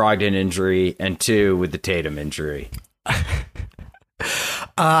 1, with the Brogdon injury, and 2, with the Tatum injury?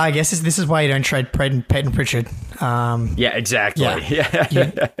 I guess this is why you don't trade Peyton Pritchard. Yeah, exactly.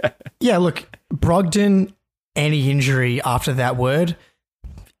 Yeah, look, Brogdon, any injury after that word...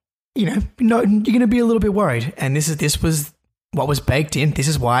 you're going to be a little bit worried. And this was what was baked in. This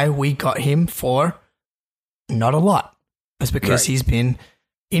is why we got him for not a lot. It's because he's been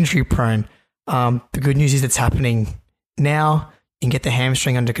injury prone. The good news is it's happening now. You can get the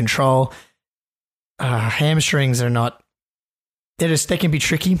hamstring under control. Hamstrings are not, they can be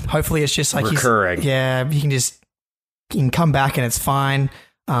tricky. Hopefully it's just like recurring. You can come back and it's fine.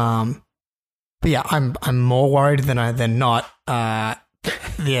 But yeah, I'm more worried than not.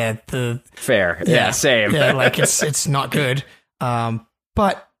 Fair. Yeah, same. Yeah, like it's not good.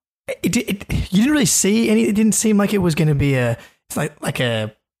 But you didn't really see any. It didn't seem like it was going to be a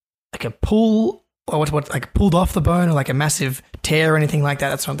pull or what like pulled off the bone or like a massive tear or anything like that.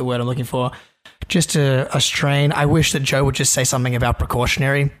 That's not the word I'm looking for. Just a strain. I wish that Joe would just say something about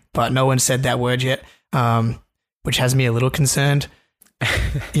precautionary, but no one said that word yet, which has me a little concerned.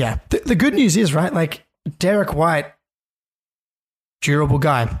 Yeah. The good news is, right, like Derek White, durable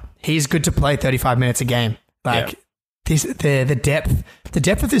guy. He's good to play 35 minutes a game. Like the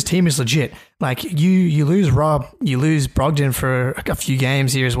depth of this team is legit. Like you lose Rob, you lose Brogdon for a few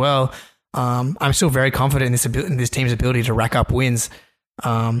games here as well. I'm still very confident in this team's ability to rack up wins.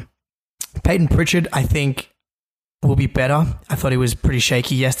 Peyton Pritchard, I think, will be better. I thought he was pretty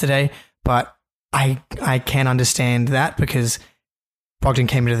shaky yesterday, but I can understand that because Brogdon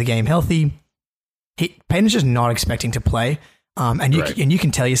came into the game healthy. Peyton's just not expecting to play, and you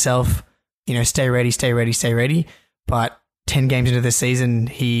can tell yourself, stay ready. But 10 games into the season,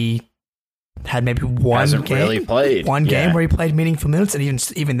 he had maybe one game where he played meaningful minutes,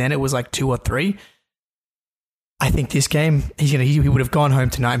 and even then it was like 2 or 3. I think this game he would have gone home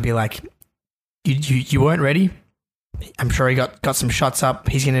tonight and be like, you weren't ready. I'm sure he got some shots up.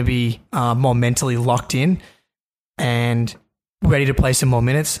 He's going to be more mentally locked in and ready to play some more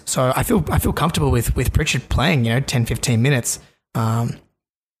minutes. So I feel comfortable with Pritchard playing 10-15 minutes. I'm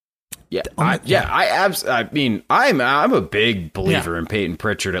a big believer in Peyton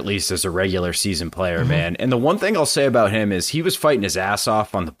Pritchard, at least as a regular season player, man. And the one thing I'll say about him is he was fighting his ass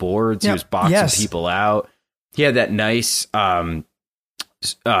off on the boards. He was boxing people out. He had that nice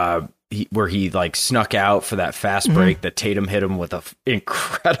where he like snuck out for that fast break that Tatum hit him with an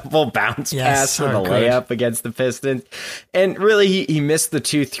incredible bounce pass for the layup against the Pistons. And really, he missed the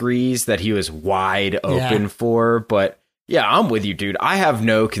 2 threes that he was wide open for. But yeah, I'm with you, dude. I have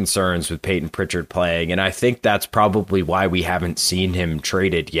no concerns with Peyton Pritchard playing, and I think that's probably why we haven't seen him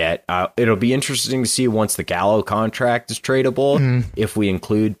traded yet. It'll be interesting to see once the Gallo contract is tradable, if we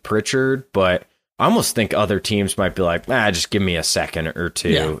include Pritchard, but I almost think other teams might be like, just give me a second or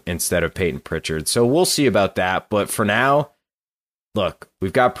two instead of Peyton Pritchard. So we'll see about that. But for now, look,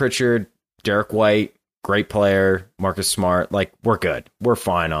 we've got Pritchard, Derek White, great player, Marcus Smart. Like, we're good. We're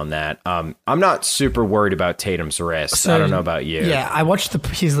fine on that. I'm not super worried about Tatum's wrist. So, I don't know about you. Yeah, I watched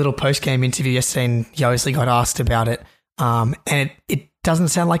his little post-game interview yesterday, and he obviously got asked about it. And it doesn't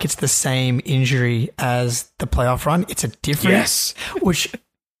sound like it's the same injury as the playoff run. It's a different, which...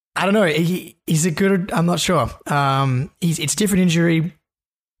 I don't know. He's a good... I'm not sure. It's a different injury.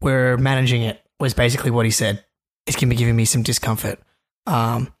 We're managing it, was basically what he said. It's going to be giving me some discomfort.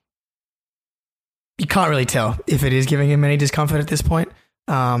 You can't really tell if it is giving him any discomfort at this point.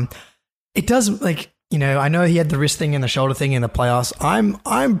 It does, I know he had the wrist thing and the shoulder thing in the playoffs.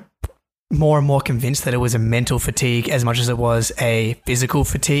 I'm more and more convinced that it was a mental fatigue as much as it was a physical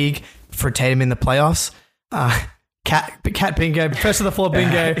fatigue for Tatum in the playoffs. Cat bingo, first of the floor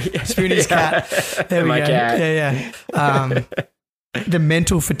bingo, Spoonie's cat. There we go. Cat. Yeah. The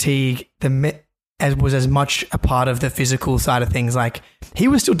mental fatigue, was as much a part of the physical side of things. Like, he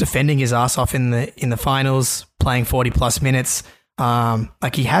was still defending his ass off in the finals, playing 40+ minutes.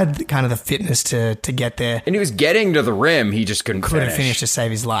 Like, he had kind of the fitness to get there, and he was getting to the rim. He just couldn't finish to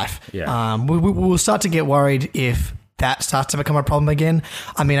save his life. Yeah. We'll start to get worried if that starts to become a problem again.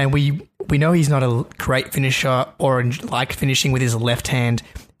 I mean, we know he's not a great finisher or like finishing with his left hand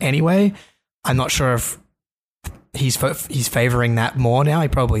anyway. I'm not sure if he's favoring that more now. He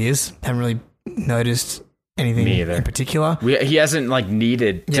probably is. Haven't really noticed anything in particular. He hasn't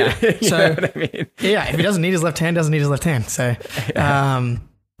needed to. Yeah. You know what I mean? Yeah, if he doesn't need his left hand, doesn't need his left hand. So,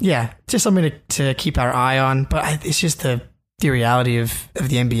 just something to keep our eye on. But it's just the reality of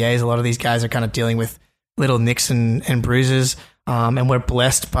the NBA is a lot of these guys are kind of dealing with little nicks and bruises, and we're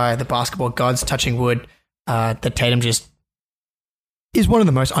blessed by the basketball gods, touching wood, that Tatum just is one of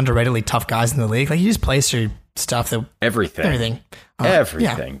the most underratedly tough guys in the league. Like, he just plays through stuff that everything,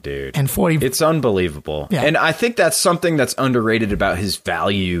 dude. And 40, it's unbelievable. Yeah. And I think that's something that's underrated about his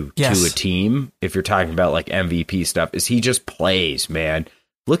value to a team. If you're talking about MVP stuff, is he just plays, man.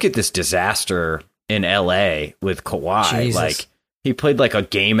 Look at this disaster in LA with Kawhi. Jesus. He played a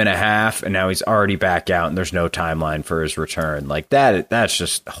game and a half, and now he's already back out, and there's no timeline for his return. That's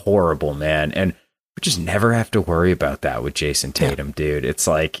just horrible, man. And we just never have to worry about that with Jason Tatum, dude. It's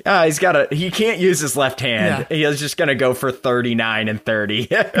he can't use his left hand. Yeah. He's just going to go for 39 and 30.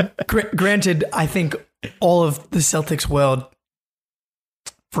 Granted, I think all of the Celtics world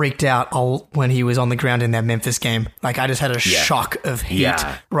freaked out when he was on the ground in that Memphis game. I just had a shock of heat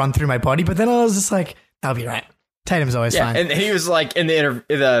run through my body, but then I was just like, I'll be right. Tatum's always fine. And he was in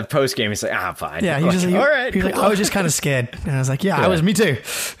the post game, he's like, I'm fine. Yeah, all right. He was I was just kind of scared. And I was like, I was, me too.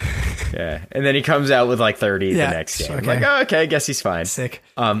 Yeah. And then he comes out with 30 the next game. Okay. Okay, I guess he's fine. Sick.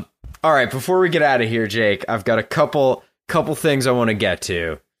 All right, before we get out of here, Jake, I've got a couple things I want to get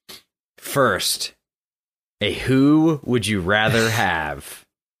to. First, a who would you rather have?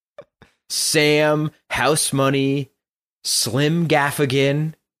 Sam House Money Slim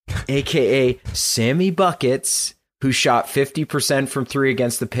Gaffigan, a.k.a. Sammy Buckets, who shot 50% from 3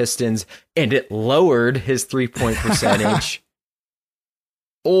 against the Pistons, and it lowered his 3-point percentage.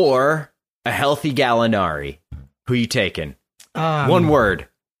 Or a healthy Gallinari. Who you taking? One word.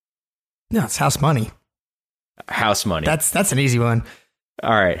 No, it's house money. House money. That's an easy one.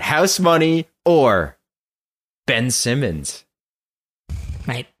 All right. House money or Ben Simmons.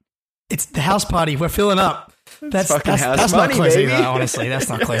 Mate, it's the house party. We're filling up. That's house not money, close baby. either, honestly. That's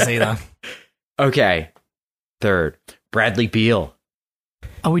not close either. Okay. Third, Bradley Beal.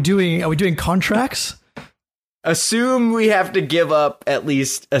 Are we doing contracts? Assume we have to give up at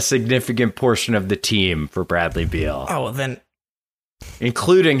least a significant portion of the team for Bradley Beal. Oh, well then.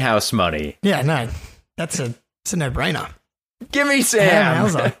 Including house money. Yeah, no. It's a no-brainer. Give me Sam.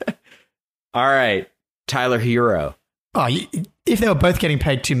 Hauser. All right. Tyler Hero. Oh, if they were both getting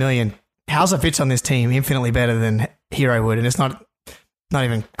paid $2 million, Hauser fits on this team infinitely better than Hero would, and it's not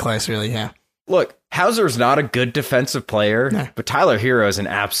even close, really. Yeah. Look, Hauser's not a good defensive player, No. but Tyler Hero is an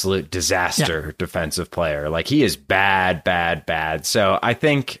absolute disaster defensive player. Like, he is bad, bad, bad. So I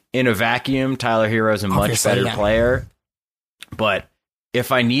think in a vacuum, Tyler Hero is a much better player. But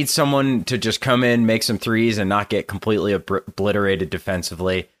if I need someone to just come in, make some threes, and not get completely obliterated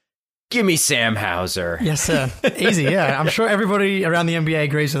defensively, give me Sam Hauser. Yes, sir. Easy, yeah. I'm sure everybody around the NBA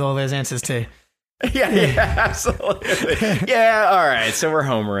agrees with all those answers, too. Yeah, absolutely. Yeah, all right. So we're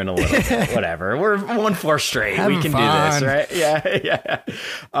homering a little bit. Whatever. We're 1-4 straight. Having we can fun. do this, right? Yeah.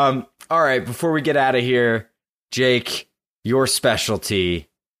 All right. Before we get out of here, Jake, your specialty.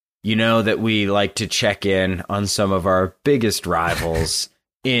 You know that we like to check in on some of our biggest rivals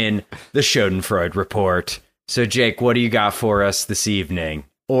in the Schadenfreude Report. So, Jake, what do you got for us this evening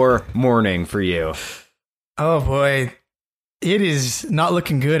or morning for you? Oh, boy. It is not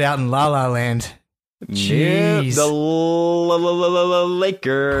looking good out in La La Land. Jeez. The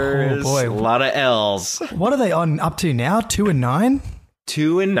Lakers. Oh, boy. A lot of L's. What are they up to now? 2-9?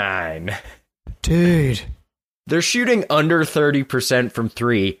 2-9. Dude. They're shooting under 30% from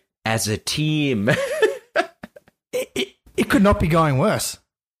three as a team. It could not be going worse.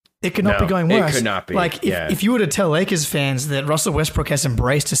 It could not be going worse. It could not be. Like, if you were to tell Lakers fans that Russell Westbrook has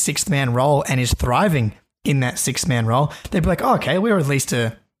embraced a sixth-man role and is thriving in that sixth-man role, they'd be like, oh, okay, we're at least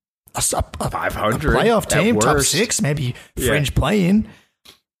a 500 playoff team, at top worst. 6, maybe fringe play-in.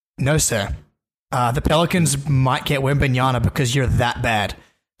 No, sir. The Pelicans might get Wembanyama because you're that bad.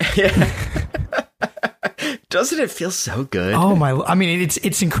 Doesn't it feel so good? Oh my! I mean,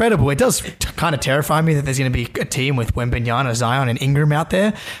 it's incredible. It does kind of terrify me that there's going to be a team with Wembanyama, Zion, and Ingram out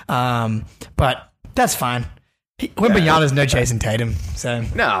there. But that's fine. Wembanyama's no Jason Tatum, so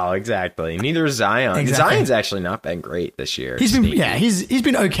no, exactly. Neither is Zion. Exactly. Zion's actually not been great this year. he's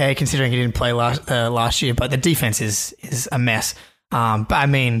been okay considering he didn't play last year, but the defense is a mess. But I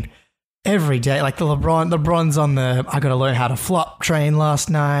mean, every day, like LeBron's on the I got to learn how to flop train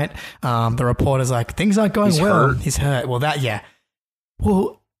last night. The reporter's like, things aren't going well. He's hurt. Well,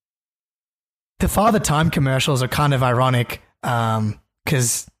 Well, the Father Time commercials are kind of ironic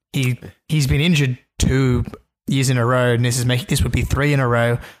because he's been injured 2 years in a row, and this would be 3 in a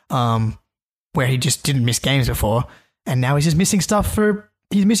row where he just didn't miss games before, and now he's just missing stuff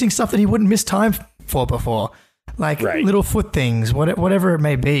that he wouldn't miss time for before, like little foot things, whatever it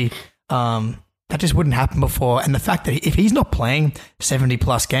may be. That just wouldn't happen before, and the fact that if he's not playing 70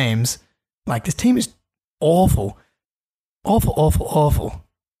 plus games, like this team is awful,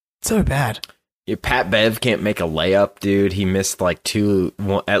 so bad. Yeah, Pat Bev can't make a layup, dude. He missed like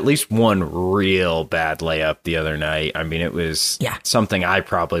at least one real bad layup the other night. I mean, it was something I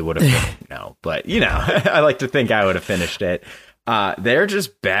probably would have but I like to think I would have finished it. They're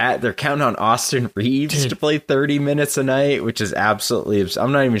just bad. They're counting on Austin Reeves to play 30 minutes a night, which is absolutely.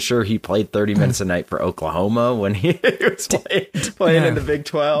 I'm not even sure he played 30 minutes a night for Oklahoma when he was playing in the Big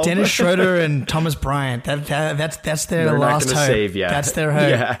 12. Dennis Schroeder and Thomas Bryant. That's their They're last hope. Save you. That's their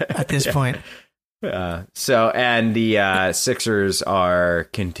hope at this point. And the Sixers are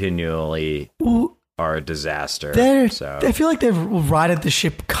continually are a disaster. I feel like they've righted the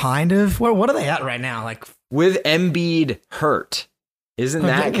ship, kind of. What are they at right now? Like with Embiid hurt, isn't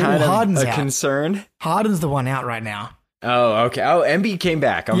that kind of a concern? Harden's the one out right now. Oh, okay. Oh, Embiid came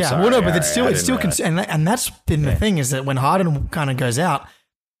back. I'm sorry. Well, no, but it's still and that's been the thing, is that when Harden kind of goes out,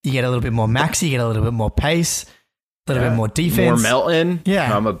 you get a little bit more maxi, you get a little bit more pace. A little bit more defense. More Melton.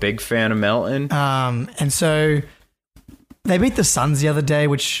 Yeah. I'm a big fan of Melton. And so they beat the Suns the other day,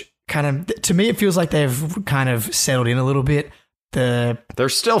 which kind of, to me, it feels like they've kind of settled in a little bit. They're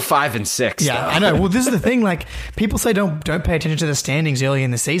still 5-6. Yeah, though. I know. Well, this is the thing. Like, people say don't pay attention to the standings early in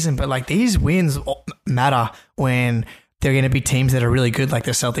the season, but like these wins matter when they're going to be teams that are really good, like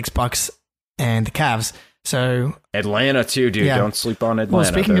the Celtics, Bucks, and the Cavs. So Atlanta too, dude. Yeah. Don't sleep on Atlanta. Well,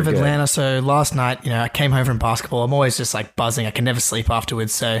 speaking of Atlanta, good. So last night, I came home from basketball. I'm always just like buzzing. I can never sleep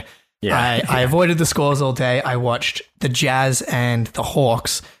afterwards. So I avoided the scores all day. I watched the Jazz and the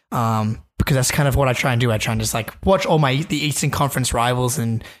Hawks because that's kind of what I try and do. I try and just like watch all the Eastern Conference rivals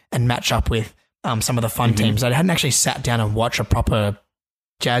and match up with some of the fun teams. I hadn't actually sat down and watched a proper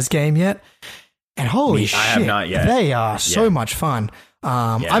Jazz game yet. And holy shit, I have not yet. They are so much fun.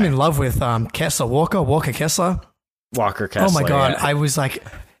 I'm in love with Walker Kessler. Oh my God. I was like,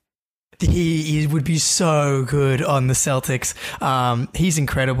 he would be so good on the Celtics. He's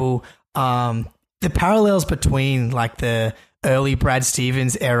incredible. The parallels between like the early Brad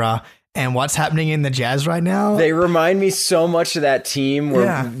Stevens era and what's happening in the Jazz right now. They remind me so much of that team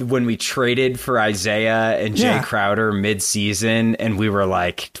when we traded for Isaiah and Jay Crowder mid-season, and we were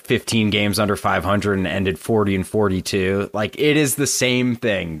like 15 games under 500 and ended 40-42. Like, it is the same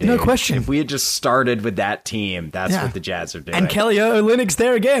thing, dude. No question. If we had just started with that team, that's what the Jazz are doing. And Kelly Olynyk's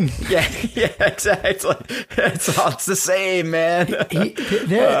there again. Yeah, exactly. It's the same, man.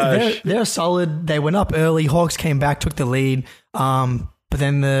 They're solid. They went up early. Hawks came back, took the lead. But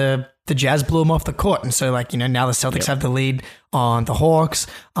then the Jazz blew them off the court. And so, like, now the Celtics have the lead on the Hawks.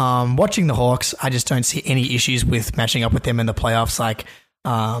 Watching the Hawks, I just don't see any issues with matching up with them in the playoffs. Like,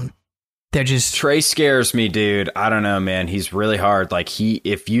 they're just... Trey scares me, dude. I don't know, man. He's really hard. Like,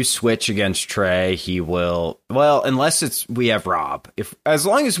 if you switch against Trey, he will... Well, unless we have Rob. As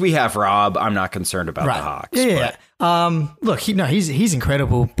long as we have Rob, I'm not concerned about the Hawks. Yeah. Look, he's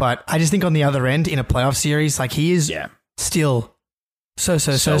incredible, but I just think on the other end, in a playoff series, like, he is still... So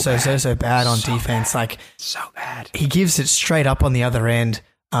bad on defense. Like, so bad. He gives it straight up on the other end.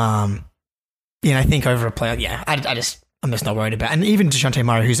 I think over a player, I'm just not worried about it. And even DeJounte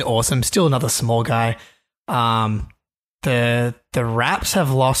Murray, who's awesome, still another small guy. The Raps have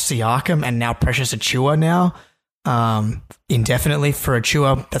lost Siakam and now Precious Achiuwa now. Indefinitely for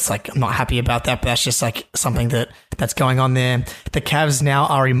Achiuwa. That's like, I'm not happy about that, but that's just like something that's going on there. The Cavs now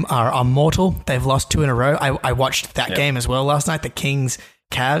are mortal. They've lost 2 in a row. I watched that game as well last night, the Kings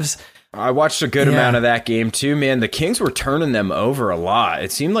Cavs. I watched a good amount of that game too, man. The Kings were turning them over a lot.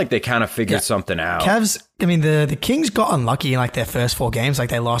 It seemed like they kind of figured something out. Cavs, I mean, the Kings got unlucky in like their first 4 games. Like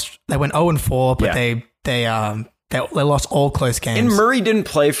they went 0-4, but they lost all close games. And Murray didn't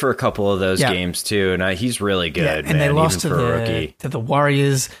play for a couple of those games too, and he's really good. And they lost to the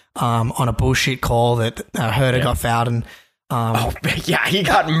Warriors on a bullshit call that Herter got fouled. And he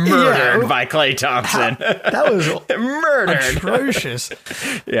got murdered by Klay Thompson. That was murdered, atrocious. So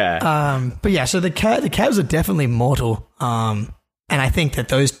the Cavs are definitely mortal. And I think that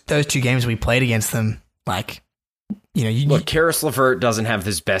those 2 games we played against them, like. Look, Karis LeVert doesn't have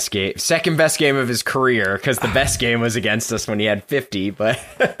his second best game of his career because the best game was against us when he had 50. But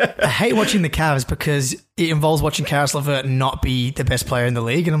I hate watching the Cavs because it involves watching Karis LeVert not be the best player in the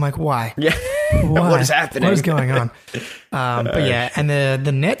league, and I'm like, why? Yeah, why? What is happening? What is going on? And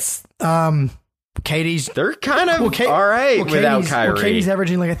the Nets, they're kind of all right without Kyrie. Well, KD's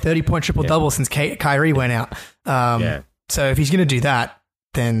averaging like a 30-point triple-double since Kyrie went out. So if he's going to do that,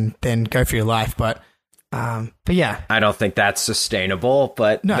 then go for your life. But I don't think that's sustainable,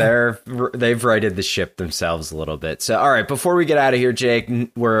 but they've righted the ship themselves a little bit. So, all right, before we get out of here, Jake,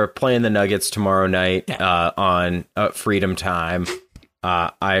 we're playing the Nuggets tomorrow night on Freedom Time.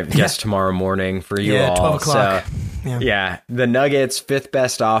 I guess tomorrow morning for you all. 12 o'clock. So, the Nuggets, 5th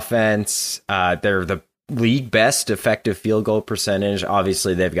best offense. They're the league best effective field goal percentage.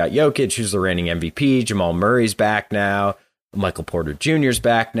 Obviously, they've got Jokic, who's the reigning MVP. Jamal Murray's back now. Michael Porter Jr.'s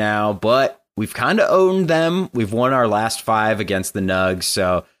back now, but we've kind of owned them. We've won our last 5 against the Nugs.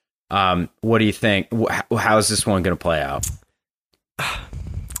 So what do you think? How's this one going to play out?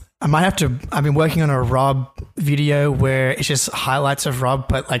 I might have to... I've been working on a Rob video where it's just highlights of Rob,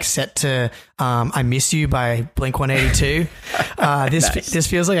 but like set to I Miss You by Blink-182. This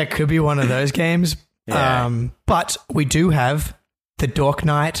feels like it could be one of those games. But we do have the Dark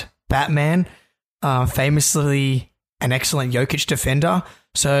Knight Batman, famously an excellent Jokic defender.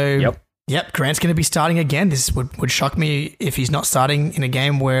 So... Yep, Grant's going to be starting again. This would shock me if he's not starting in a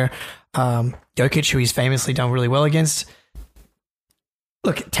game where Jokic, who he's famously done really well against.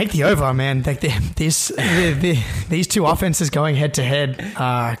 Look, take the over, man. Like these 2 offenses going head to head.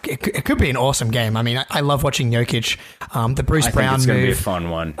 It could be an awesome game. I mean, I love watching Jokic. The Bruce Brown it's move. Going to be a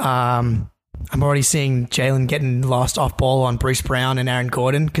fun one. I'm already seeing Jalen getting lost off ball on Bruce Brown and Aaron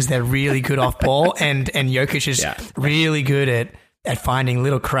Gordon because they're really good off ball, and Jokic is really good at finding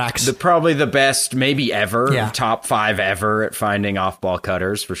little cracks. Probably the best maybe ever, top 5 ever at finding off-ball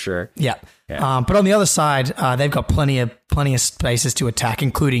cutters for sure. But on the other side, they've got plenty of spaces to attack,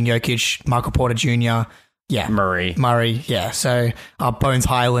 including Jokic, Michael Porter Jr., Murray. So Bones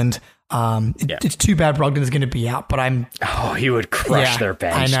Highland. It's too bad Brogdon's going to be out, but he would crush their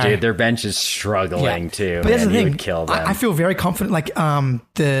bench, dude. Their bench is struggling too. But that's the thing. He would kill them. I feel very confident. Like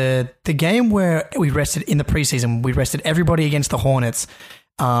the game where we rested in the preseason, we rested everybody against the Hornets,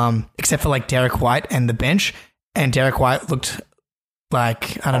 except for like Derek White and the bench. And Derek White looked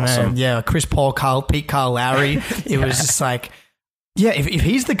like, I don't know, Chris Paul, Pete Kyle Lowry. It was just like, if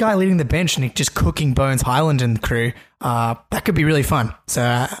he's the guy leading the bench and he's just cooking Bones Highland and the crew, that could be really fun. So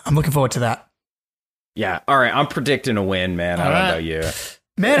I'm looking forward to that. Yeah. All right. I'm predicting a win, man. I don't know about you.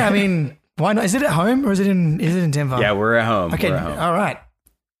 Man, I mean, why not? Is it at home or is it in Denver? Yeah, we're at home. Okay. We're at home. All right.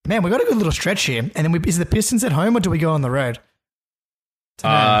 Man, we got a good little stretch here. And then is the Pistons at home or do we go on the road?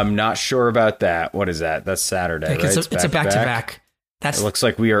 I'm not sure about that. What is that? That's Saturday, right? It's a back-to-back. It looks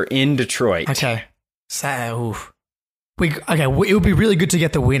like we are in Detroit. Okay. So, it would be really good to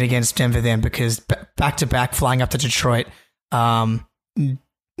get the win against Denver then, because back-to-back flying up to Detroit,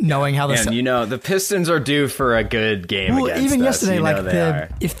 knowing how the Pistons are due for a good game against us. Even yesterday,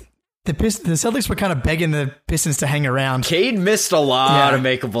 if the Celtics were kind of begging the Pistons to hang around. Cade missed a lot of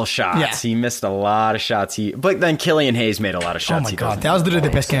makeable shots. Yeah. He missed a lot of shots. But then Killian Hayes made a lot of shots. Oh my God, that was literally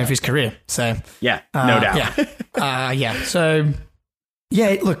the best game of his career. So yeah, no doubt. So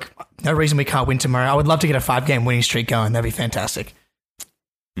look, no reason we can't win tomorrow. I would love to get a 5-game winning streak going. That'd be fantastic.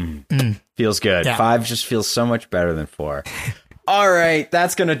 Feels good. Yeah. 5 just feels so much better than 4. All right,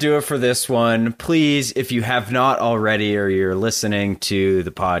 that's going to do it for this one. Please, if you have not already or you're listening to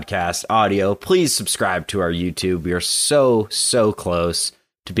the podcast audio, please subscribe to our YouTube. We are so close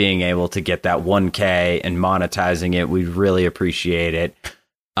to being able to get that 1K and monetizing it. We really appreciate it.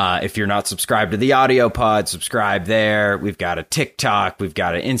 If you're not subscribed to the audio pod, subscribe there. We've got a TikTok, we've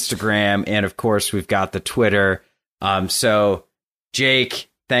got an Instagram, and of course, we've got the Twitter. So, Jake,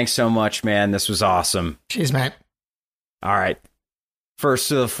 thanks so much, man. This was awesome. Cheers, mate. All right. First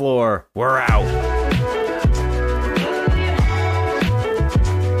to the floor. We're out.